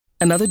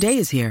Another day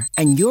is here,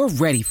 and you're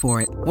ready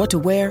for it. What to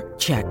wear?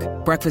 Check.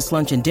 Breakfast,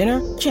 lunch, and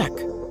dinner? Check.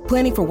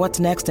 Planning for what's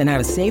next and how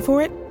to save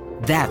for it?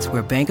 That's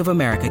where Bank of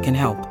America can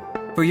help.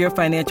 For your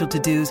financial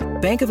to-dos,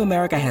 Bank of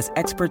America has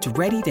experts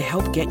ready to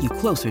help get you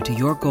closer to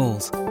your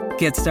goals.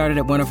 Get started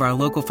at one of our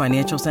local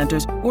financial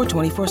centers or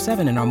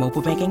 24/7 in our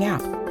mobile banking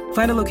app.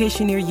 Find a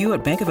location near you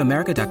at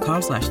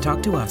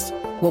bankofamerica.com/talktous.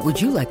 What would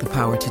you like the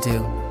power to do?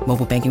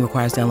 Mobile banking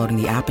requires downloading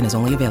the app and is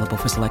only available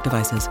for select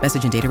devices.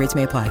 Message and data rates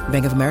may apply.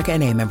 Bank of America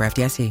N.A., member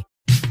FDIC.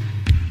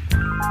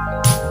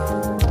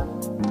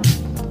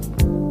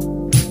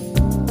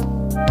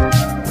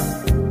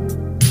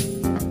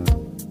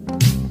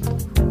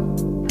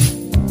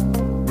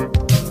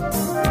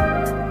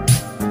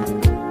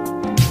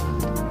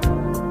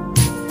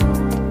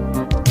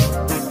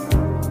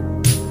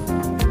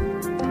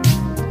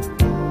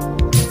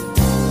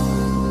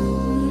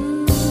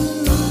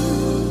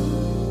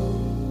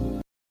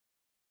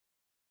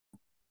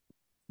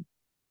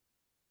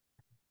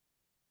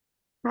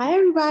 Hi,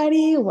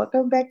 everybody.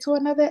 Welcome back to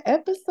another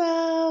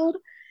episode.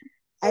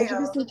 As you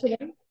Yeah. can see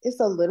today, it's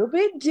a little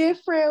bit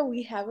different.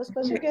 We have a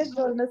special guest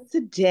joining us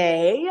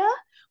today.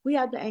 We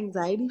have the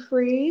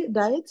anxiety-free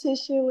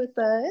dietitian with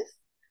us.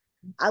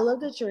 I love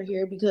that you're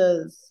here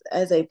because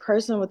as a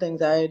person with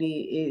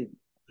anxiety,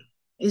 it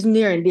is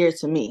near and dear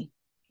to me.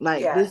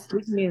 Like Yeah. this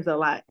means a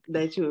lot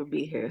that you would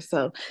be here.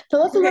 So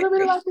tell us a little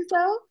bit about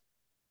yourself.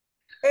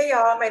 Hey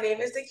y'all, my name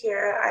is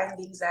Zakira. I'm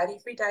the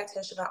anxiety-free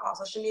dietitian on all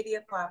social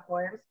media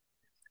platforms.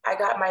 I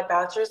got my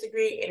bachelor's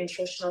degree in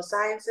nutritional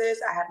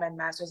sciences. I have my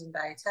master's in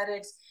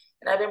dietetics,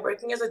 and I've been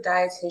working as a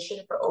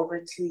dietitian for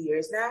over 2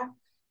 years now.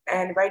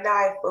 And right now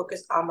I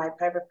focus on my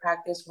private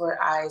practice where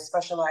I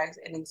specialize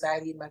in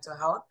anxiety and mental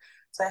health.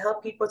 So I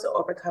help people to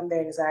overcome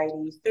their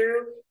anxiety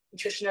through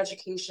nutrition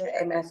education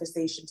and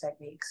manifestation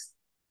techniques.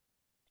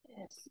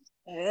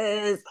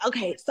 Yes.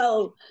 Okay,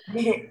 so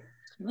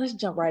let's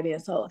jump right in.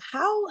 So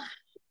how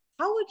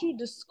would you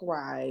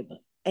describe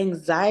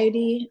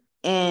anxiety,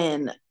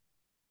 and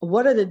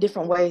what are the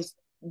different ways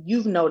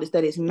you've noticed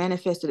that it's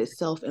manifested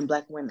itself in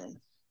Black women?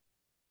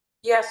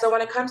 Yeah, so when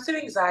it comes to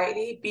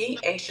anxiety, being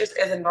anxious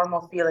is a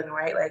normal feeling,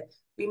 right? Like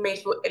we may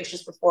feel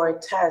anxious before a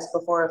test,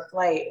 before a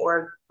flight,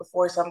 or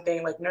before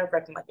something like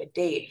nerve-wracking, like a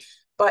date.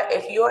 But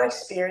if you're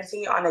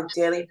experiencing it on a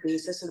daily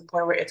basis to the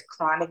point where it's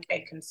chronic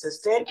and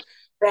consistent,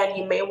 then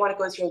you may want to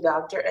go to your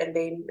doctor and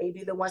they may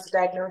be the ones to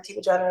diagnose you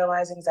with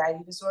generalized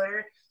anxiety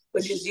disorder,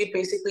 which is you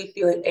basically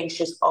feeling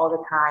anxious all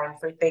the time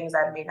for things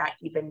that may not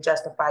even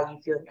justify you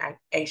feeling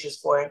anxious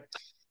for.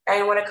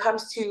 And when it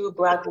comes to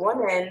Black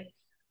women,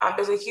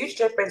 there's a huge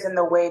difference in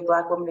the way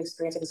Black women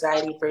experience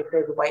anxiety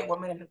versus white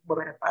women and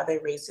women of other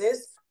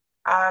races.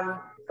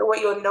 So what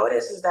you'll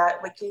notice is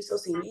that, wait, can you still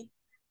see me?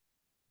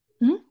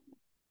 Mm-hmm.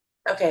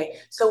 Okay,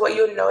 so what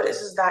you'll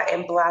notice is that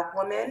in Black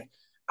women,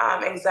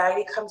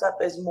 anxiety comes up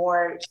as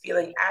more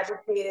feeling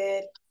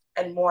agitated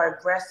and more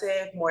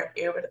aggressive, more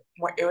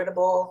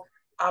irritable,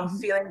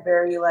 feeling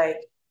very like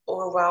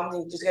overwhelmed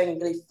and just getting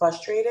really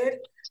frustrated.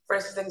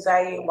 Versus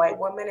anxiety in white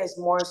women is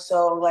more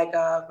so like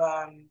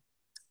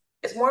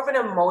it's more of an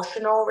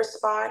emotional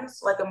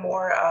response, like a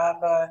more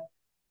of a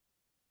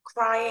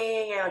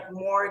crying and like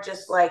more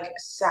just like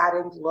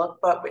saddened look.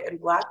 But in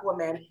Black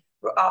women,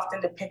 we're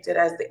often depicted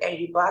as the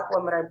angry Black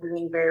women are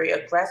being very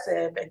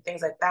aggressive and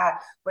things like that.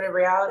 But in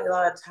reality, a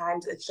lot of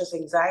times it's just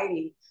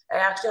anxiety.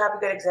 And I actually have a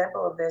good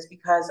example of this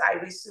because I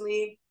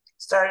recently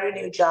started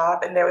a new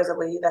job and there was a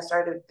lady that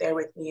started there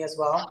with me as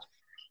well.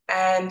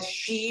 And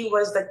she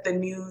was like the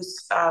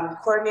news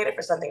coordinator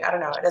for something. I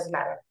don't know. It doesn't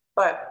matter.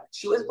 But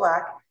she was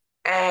Black.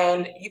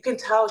 And you can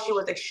tell she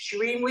was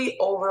extremely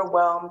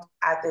overwhelmed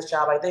at this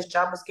job. Like this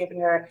job was giving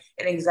her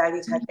an anxiety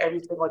attack every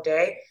single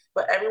day.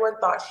 But everyone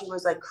thought she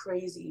was like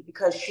crazy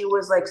because she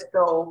was like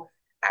so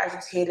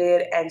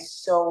agitated and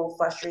so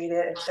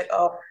frustrated. And she's like,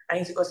 oh, I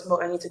need to go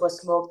smoke. I need to go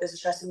smoke. This is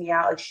stressing me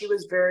out. Like she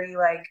was very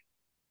like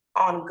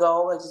on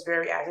go, like just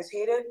very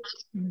agitated.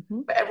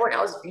 Mm-hmm. But everyone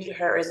else viewed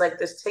her as like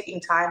this ticking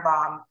time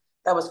bomb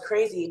that was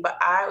crazy. But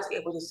I was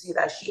able to see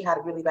that she had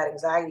really bad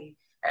anxiety.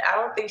 And I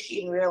don't think she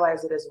even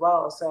realized it as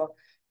well. So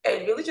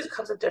it really just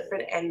comes with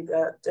different and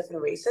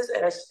different races.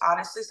 And it's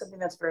honestly something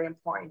that's very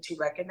important to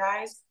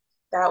recognize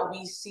that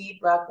we see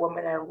Black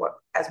women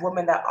as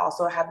women that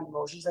also have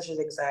emotions such as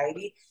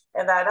anxiety,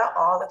 and that not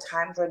all the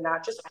times we're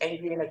not just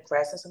angry and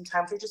aggressive.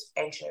 Sometimes we're just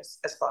anxious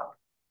as fuck,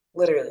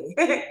 literally.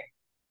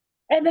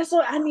 And that's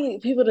what I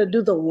need people to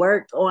do the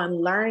work on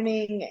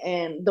learning,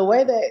 and the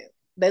way that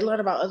they learn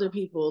about other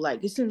people.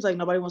 Like it seems like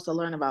nobody wants to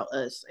learn about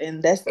us,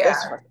 and that's Yeah.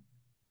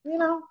 you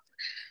know.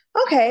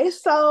 Okay,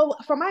 so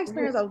from my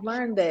experience, I've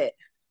learned that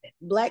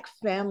Black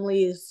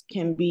families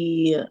can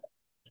be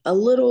a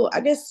little,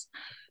 I guess,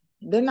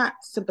 they're not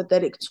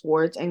sympathetic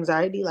towards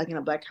anxiety, like in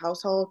a Black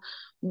household.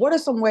 What are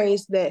some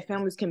ways that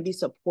families can be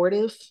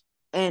supportive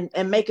and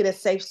make it a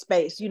safe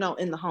space, in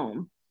the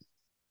home?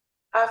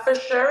 For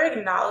sure,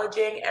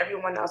 acknowledging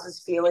everyone else's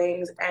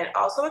feelings and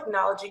also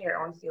acknowledging your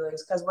own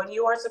feelings. Because when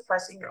you are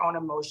suppressing your own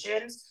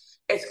emotions,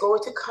 it's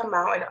going to come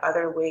out in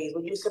other ways.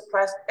 When you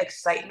suppress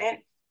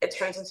excitement, it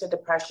turns into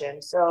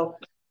depression. So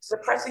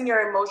suppressing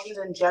your emotions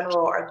in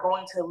general are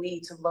going to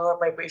lead to lower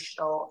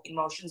vibrational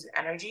emotions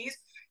and energies.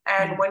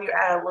 And when you're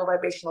at a low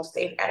vibrational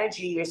state and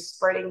energy, you're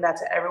spreading that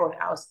to everyone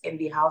else in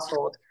the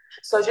household.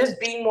 So just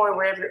being more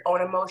aware of your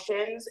own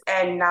emotions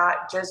and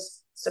not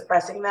just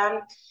suppressing them,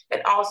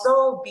 and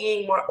also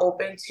being more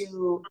open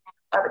to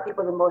other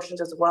people's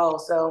emotions as well.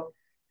 So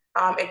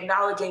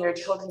acknowledging your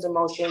children's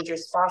emotions, your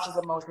spouse's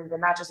emotions,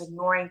 and not just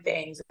ignoring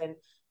things and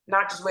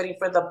not just waiting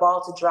for the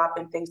ball to drop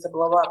and things to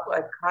blow up,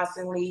 like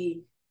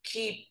constantly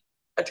keep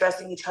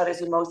addressing each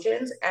other's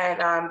emotions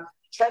and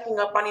checking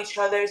up on each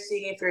other,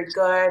 seeing if you're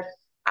good,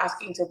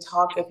 asking to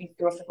talk if you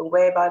feel a certain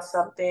way about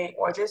something,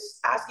 or just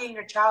asking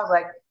your child,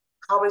 like,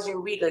 how was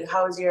your week? Like,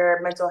 how has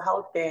your mental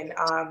health been?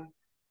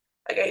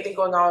 Like anything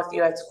going on with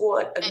you at school,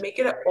 like make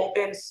it an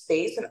open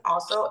space and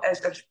also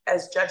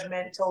as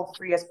judgmental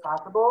free as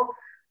possible.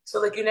 So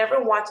like you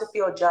never want to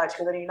feel judged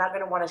because then you're not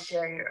going to want to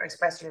share your or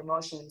express your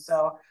emotions.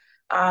 So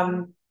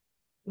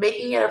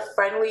making it a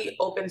friendly,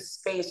 open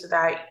space so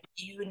that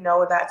you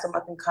know that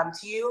someone can come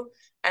to you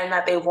and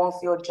that they won't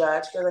feel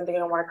judged because then they're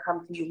going to want to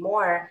come to you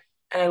more.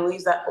 And it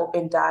leaves that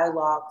open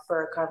dialogue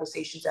for a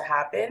conversation to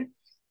happen.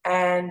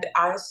 And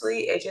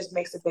honestly, it just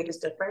makes the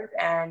biggest difference.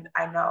 And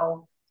I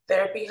know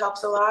therapy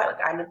helps a lot. Like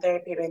I'm in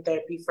therapy, I've been in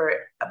therapy for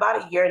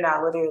about a year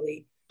now,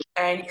 literally.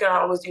 And you can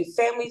always do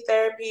family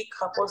therapy,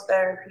 couples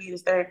therapy,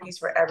 there's therapies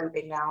for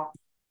everything now.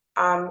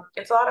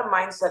 It's a lot of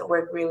mindset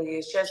work, really.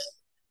 It's just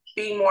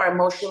being more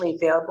emotionally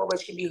available,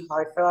 which can be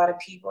hard for a lot of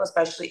people,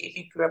 especially if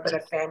you grew up in a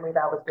family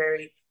that was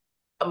very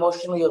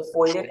emotionally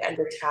avoidant and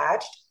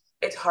detached.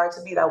 It's hard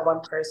to be that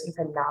one person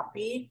to not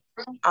be.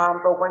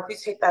 But once you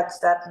take that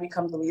step to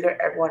become the leader,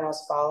 everyone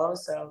else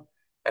follows. So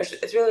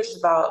it's really just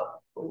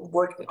about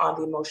working on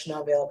the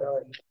emotional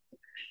availability.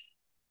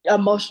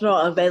 Emotional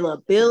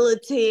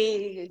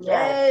availability.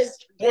 Yes.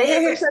 Thank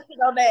you for touching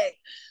on that.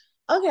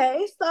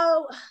 Okay,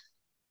 so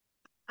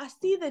I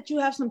see that you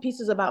have some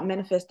pieces about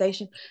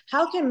manifestation.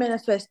 How can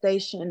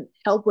manifestation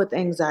help with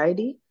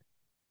anxiety?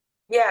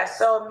 Yeah,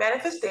 so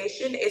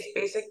manifestation is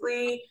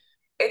basically,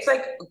 it's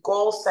like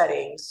goal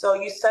setting. So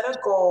you set a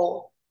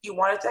goal, you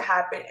want it to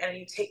happen, and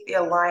you take the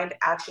aligned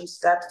action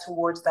steps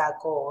towards that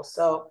goal.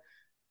 So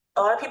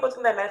a lot of people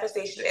think that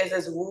manifestation is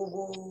this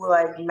woo-woo,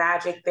 like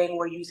magic thing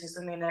where you say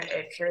something and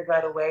it appears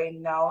right away.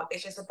 No,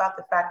 it's just about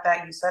the fact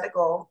that you set a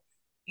goal,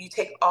 you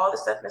take all the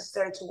steps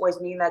necessary towards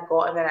meeting that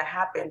goal, and then it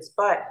happens.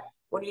 But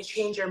when you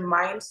change your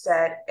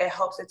mindset, it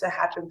helps it to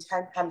happen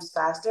 10 times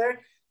faster.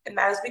 And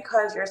that is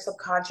because your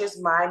subconscious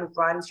mind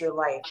runs your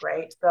life,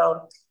 right?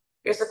 So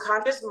your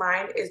subconscious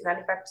mind is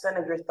 95%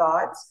 of your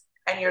thoughts,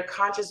 and your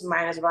conscious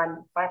mind is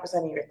around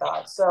 5% of your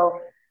thoughts. So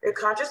your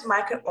conscious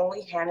mind can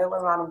only handle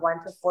around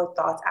 1 to 4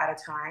 thoughts at a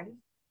time,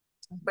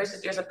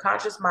 versus your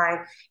subconscious mind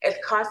is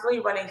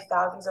constantly running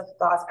thousands of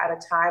thoughts at a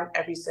time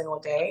every single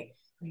day.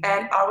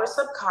 And our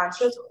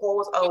subconscious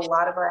holds a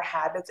lot of our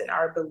habits and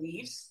our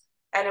beliefs.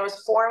 And it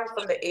was formed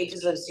from the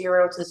ages of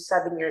 0 to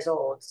 7 years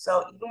old.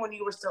 So even when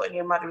you were still in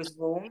your mother's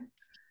womb,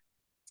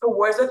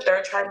 towards the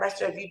third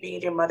trimester of you being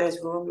in your mother's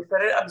womb, you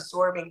started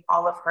absorbing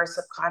all of her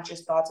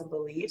subconscious thoughts and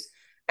beliefs.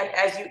 And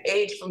as you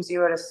age from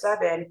 0 to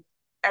 7,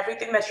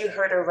 everything that you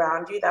heard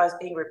around you that was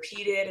being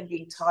repeated and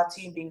being taught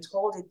to you and being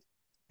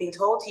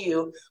told to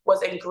you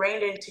was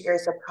ingrained into your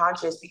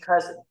subconscious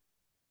because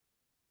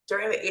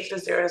during the age of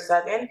 0 to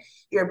 7,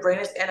 your brain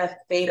is in a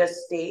theta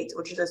state,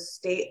 which is a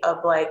state of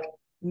like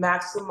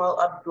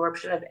maximal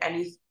absorption of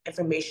any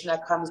information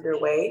that comes your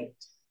way.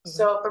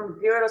 So from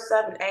 0 to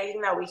 7,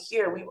 anything that we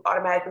hear, we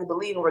automatically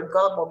believe and we're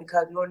gullible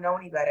because we don't know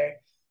any better.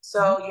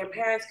 So your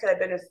parents could have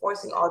been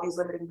enforcing all these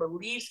limiting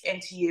beliefs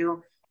into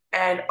you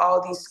and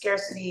all these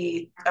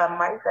scarcity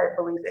mindset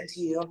beliefs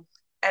into you.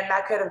 And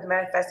that could have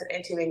manifested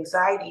into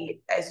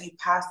anxiety as you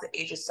pass the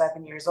age of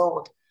 7 years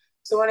old.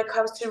 So when it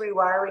comes to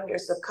rewiring your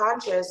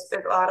subconscious,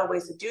 there's a lot of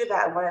ways to do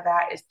that. And one of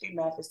that is through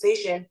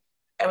manifestation.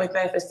 And with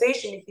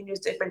manifestation, you can use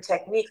different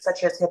techniques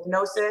such as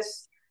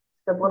hypnosis,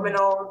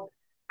 subliminal,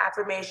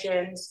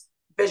 affirmations,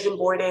 vision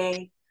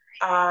boarding,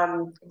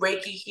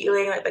 Reiki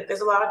healing. Like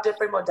there's a lot of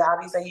different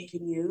modalities that you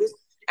can use.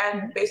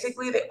 And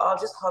basically they all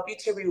just help you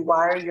to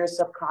rewire your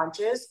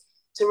subconscious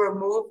to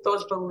remove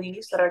those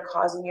beliefs that are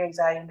causing you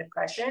anxiety and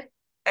depression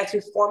and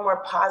to form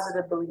more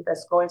positive belief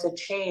that's going to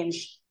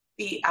change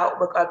the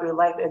outlook of your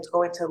life. It's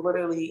going to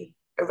literally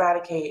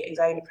eradicate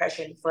anxiety and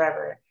depression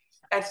forever.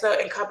 And so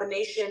in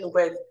combination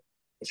with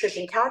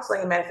nutrition counseling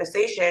and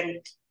manifestation,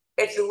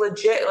 it's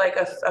legit like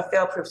a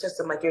fail-proof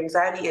system. Like your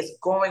anxiety is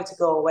going to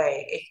go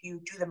away. If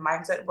you do the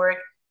mindset work,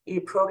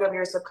 you program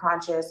your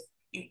subconscious,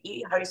 you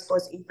eat how you're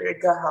supposed to eat for your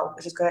gut health,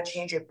 which is going to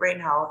change your brain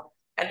health,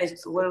 and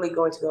it's literally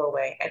going to go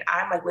away. And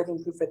I'm like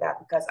living proof of that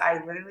because I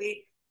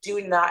literally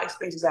do not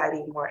experience anxiety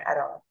anymore at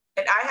all.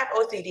 And I have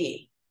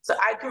OCD. So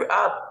I grew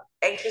up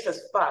anxious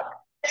as fuck.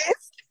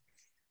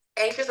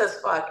 Anxious as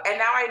fuck. And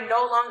now I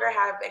no longer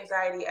have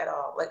anxiety at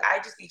all. Like I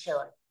just be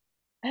chilling.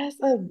 That's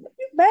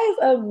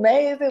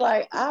amazing.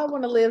 Like, I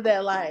want to live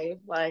that life.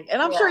 Like,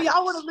 and I'm sure Yeah.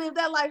 y'all want to live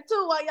that life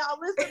too while y'all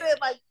listening.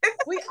 Like,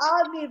 we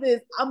all need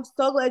this. I'm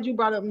so glad you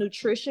brought up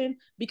nutrition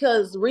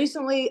because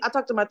recently I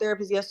talked to my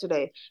therapist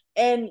yesterday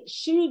and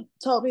she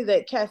told me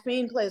that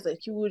caffeine plays a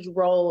huge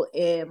role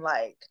in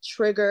like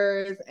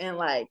triggers and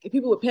like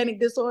people with panic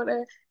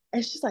disorder.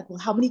 And she's like, well,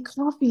 how many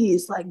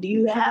coffees like do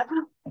you have?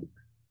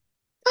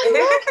 I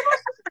love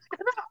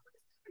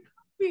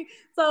coffee.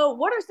 So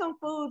what are some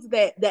foods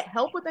that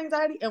help with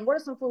anxiety and what are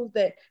some foods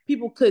that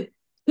people could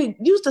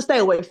use to stay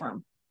away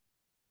from?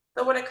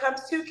 So when it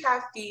comes to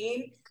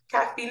caffeine,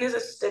 caffeine is a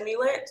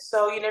stimulant.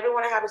 So you never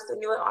want to have a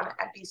stimulant on an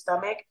empty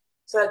stomach.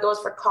 So that goes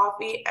for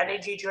coffee,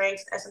 energy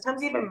drinks, and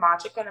sometimes even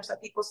matcha can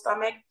upset people's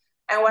stomach.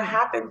 And what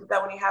happens is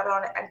that when you have it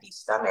on an empty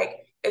stomach,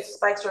 it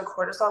spikes your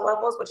cortisol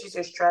levels, which is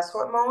your stress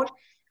hormone.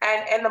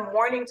 And in the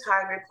morning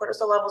time, your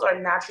cortisol levels are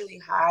naturally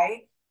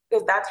high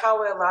because that's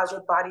how it allows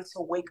your body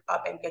to wake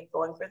up and get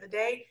going for the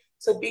day.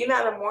 So being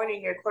that in the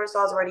morning, your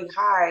cortisol is already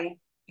high,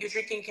 you're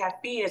drinking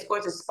caffeine, it's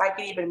going to spike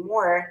it even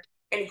more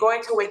and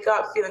going to wake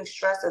up feeling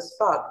stressed as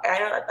fuck. And I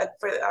know like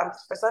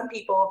for some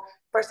people,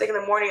 first thing in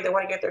the morning, they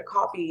want to get their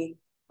coffee,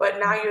 but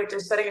now you're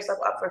just setting yourself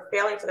up for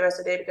failing for the rest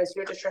of the day because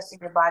you're just stressing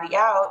your body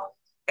out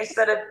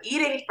instead of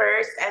eating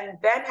first and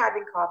then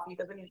having coffee.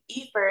 Because when you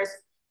eat first,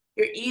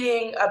 you're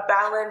eating a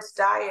balanced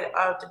diet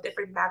of the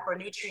different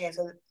macronutrients.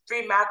 And the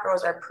three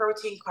macros are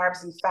protein,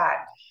 carbs, and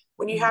fat.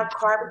 When you have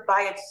carbs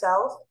by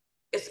itself,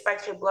 it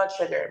spikes your blood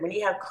sugar. When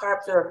you have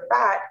carbs or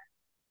fat,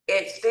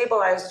 it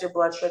stabilizes your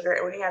blood sugar.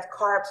 And when you have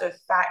carbs or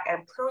fat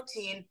and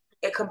protein,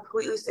 it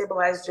completely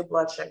stabilizes your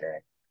blood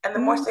sugar. And the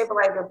more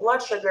stabilized your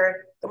blood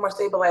sugar, the more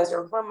stabilized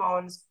your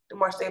hormones, the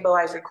more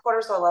stabilized your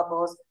cortisol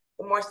levels,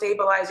 the more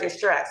stabilized your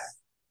stress.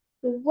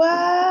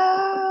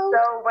 Wow.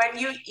 So when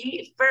you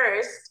eat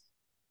first,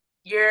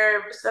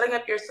 you're setting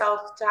up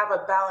yourself to have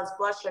a balanced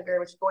blood sugar,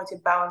 which is going to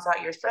balance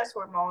out your stress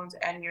hormones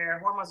and your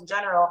hormones in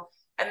general.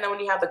 And then when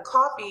you have the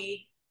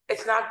coffee,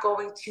 it's not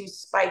going to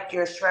spike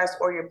your stress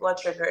or your blood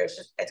sugar.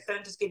 It's going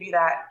to just give you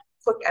that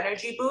quick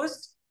energy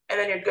boost, and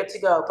then you're good to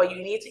go. But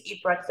you need to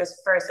eat breakfast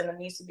first, and it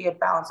needs to be a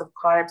balance of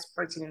carbs,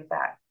 protein, and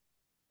fat.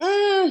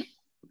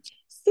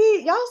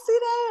 See, y'all see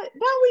that?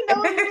 Now we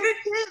know a little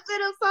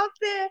tidbit of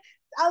something.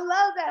 I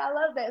love that. I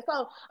love that.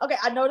 So, okay,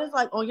 I noticed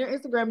like on your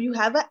Instagram you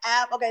have an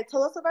app. Okay,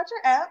 tell us about your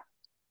app.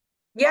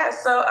 Yeah,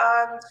 so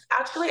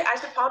actually, I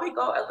should probably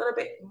go a little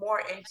bit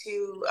more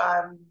into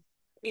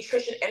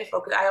nutrition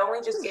info because I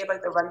only just gave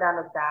like the rundown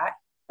of that.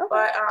 Okay.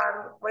 But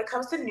when it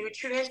comes to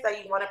nutrients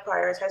that you want to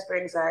prioritize for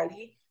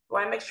anxiety, you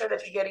want to make sure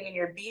that you're getting in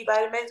your B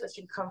vitamins, which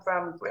can come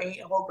from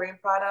whole grain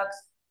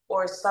products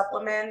or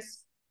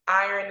supplements.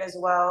 Iron as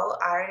well.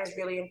 Iron is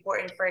really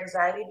important for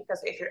anxiety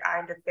because if you're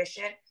iron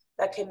deficient,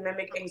 that can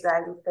mimic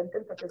anxiety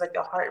symptoms such as like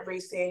the heart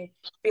racing,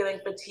 feeling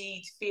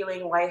fatigued,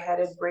 feeling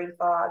lightheaded, brain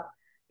fog.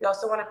 You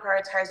also want to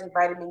prioritize your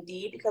vitamin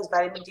D because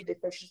vitamin D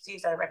deficiency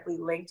is directly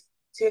linked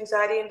to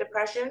anxiety and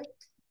depression.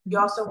 You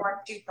also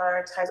want to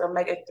prioritize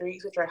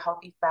omega-3s, which are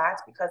healthy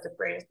fats because the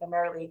brain is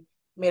primarily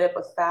made up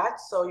of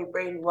fats. So your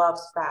brain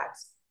loves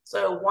fats.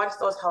 So it wants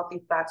those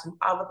healthy fats from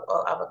olive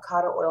oil,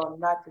 avocado oil,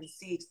 nuts and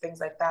seeds, things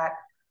like that.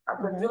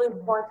 So it's really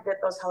important to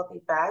get those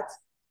healthy fats.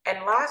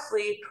 And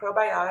lastly,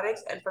 probiotics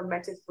and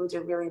fermented foods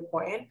are really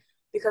important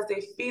because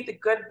they feed the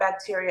good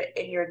bacteria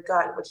in your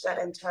gut, which then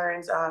in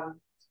turn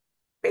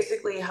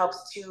basically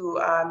helps to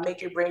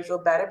make your brain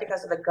feel better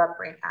because of the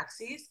gut-brain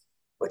axis,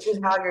 which is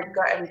how your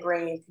gut and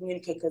brain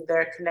communicate because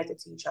they're connected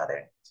to each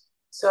other.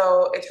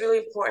 So it's really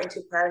important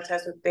to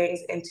prioritize with things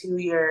into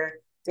your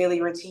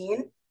daily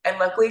routine. And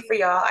luckily for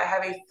y'all, I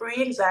have a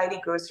free anxiety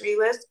grocery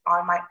list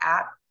on my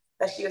app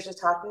that she was just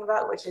talking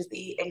about, which is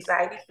the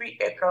Anxiety Free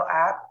It Girl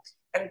app.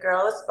 And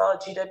girl is spelled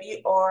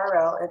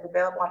GWORL, and it's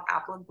available on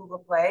Apple and Google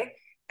Play.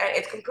 And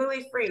it's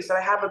completely free. So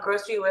I have a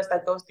grocery list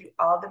that goes through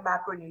all the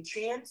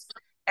macronutrients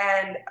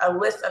and a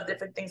list of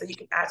different things that you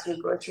can add to your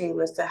grocery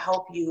list to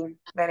help you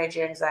manage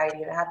your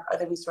anxiety. And I have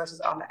other resources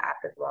on the app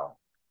as well.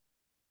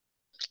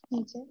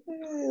 Yes.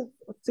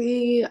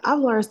 See, I've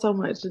learned so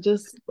much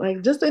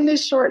just in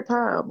this short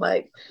time.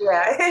 Like,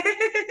 yeah,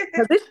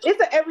 because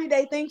it's an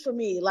everyday thing for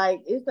me.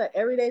 Like, it's an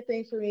everyday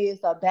thing for me.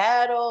 It's a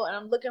battle, and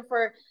I'm looking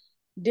for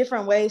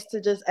different ways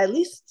to just at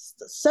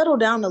least settle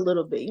down a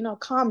little bit,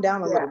 calm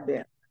down a little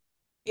bit.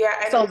 Yeah,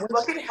 and So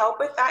what can help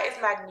with that is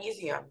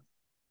magnesium.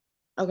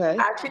 Okay.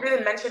 I actually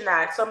didn't mention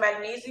that. So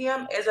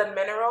magnesium is a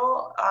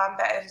mineral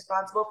that is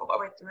responsible for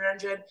over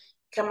 300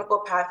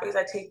 chemical pathways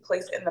that take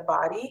place in the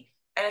body.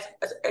 And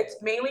it's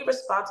mainly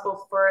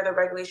responsible for the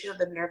regulation of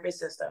the nervous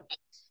system.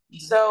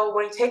 So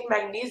when you take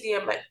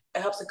magnesium, it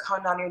helps to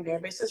calm down your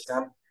nervous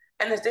system.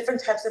 And there's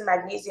different types of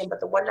magnesium,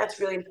 but the one that's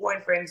really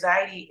important for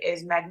anxiety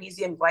is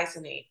magnesium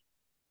glycinate.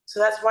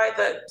 So that's why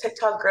the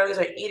TikTok girlies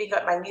are eating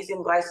up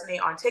magnesium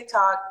glycinate on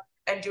TikTok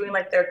and doing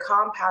like their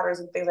calm powders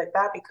and things like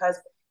that because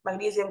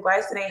magnesium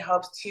glycinate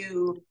helps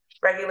to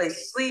regulate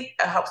sleep,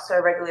 it helps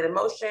to regulate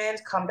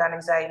emotions, calm down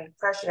anxiety and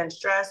depression and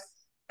stress.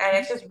 And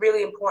it's just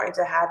really important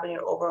to have in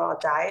your overall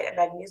diet. And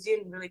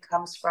magnesium really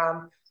comes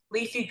from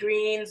leafy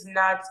greens,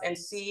 nuts, and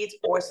seeds,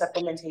 or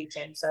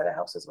supplementation. So that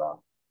helps as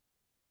well.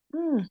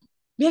 Mm.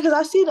 Yeah, because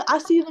I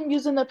see them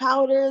using the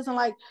powders and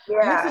like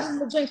mixing in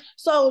the drink.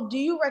 So do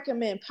you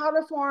recommend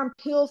powder form,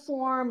 pill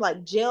form,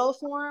 like gel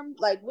form?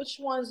 Like which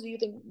ones do you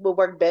think will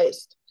work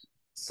best?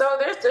 So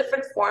there's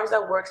different forms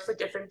that works for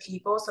different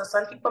people. So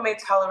some people may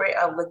tolerate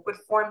a liquid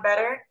form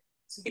better.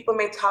 Some people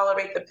may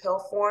tolerate the pill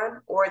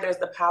form, or there's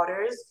the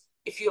powders.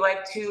 If you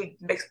like to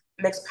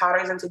mix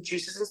powders into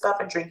juices and stuff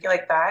and drink it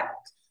like that.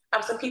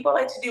 Some people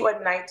like to do a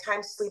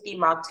nighttime sleepy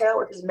mocktail,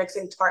 which is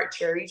mixing tart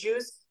cherry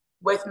juice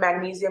with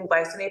magnesium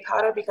glycinate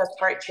powder, because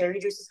tart cherry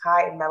juice is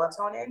high in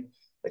melatonin,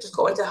 which is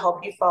going to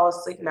help you fall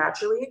asleep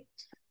naturally.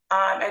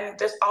 And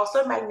there's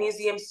also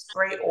magnesium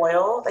spray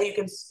oil that you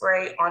can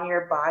spray on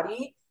your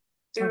body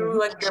through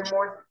like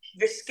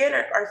your skin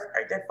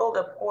are they're filled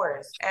with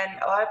pores.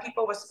 And a lot of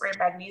people will spray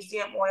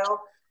magnesium oil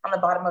on the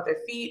bottom of their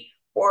feet,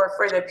 or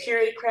for their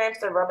period cramps,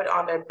 they rub it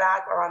on their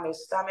back or on their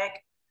stomach.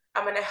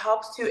 And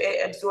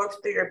it absorbs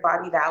through your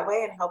body that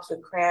way and helps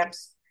with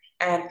cramps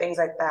and things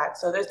like that.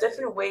 So there's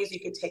different ways you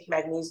could take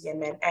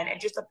magnesium in, and it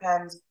just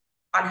depends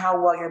on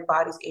how well your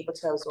body's able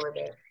to absorb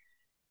it.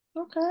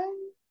 Okay.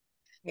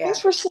 Yeah. Thanks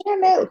for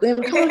sharing that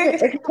and coming here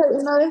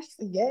educating us.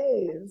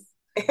 Yes.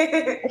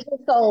 Okay,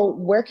 so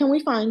where can we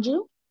find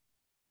you?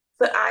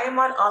 So I am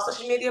on all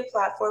social media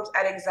platforms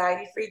at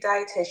Anxiety Free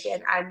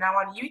Dietitian. I'm now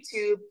on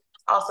YouTube,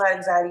 also at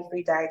Anxiety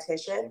Free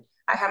Dietitian.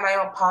 I have my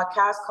own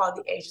podcast called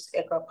the Anxious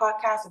It Girl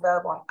Podcast,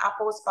 available on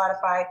Apple,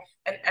 Spotify,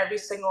 and every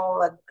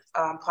single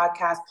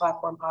podcast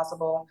platform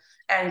possible.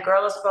 And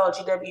girl is spelled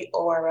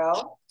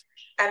GWORL.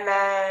 And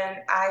then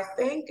I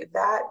think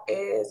that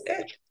is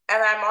it.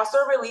 And I'm also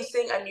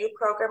releasing a new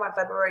program on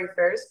February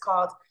 1st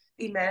called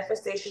the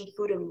Manifestation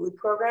Food and Mood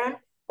Program,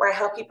 where I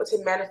help people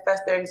to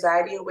manifest their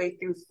anxiety away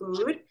through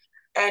food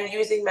and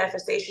using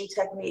manifestation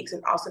techniques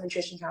and also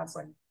nutrition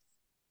counseling.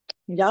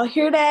 Y'all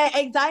hear that,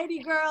 anxiety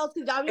girls?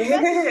 Because y'all be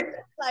messaging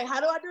like, how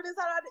do I do this?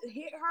 How do I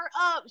hit her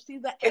up?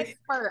 She's an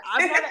expert.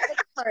 I'm not an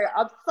expert.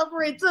 I'm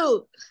suffering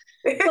too.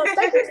 So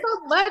thank you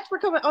so much for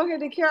coming on here,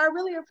 Dakira. I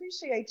really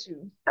appreciate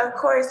you. Of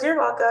course, you're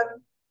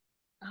welcome.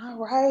 All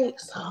right.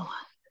 So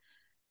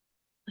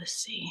let's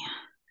see.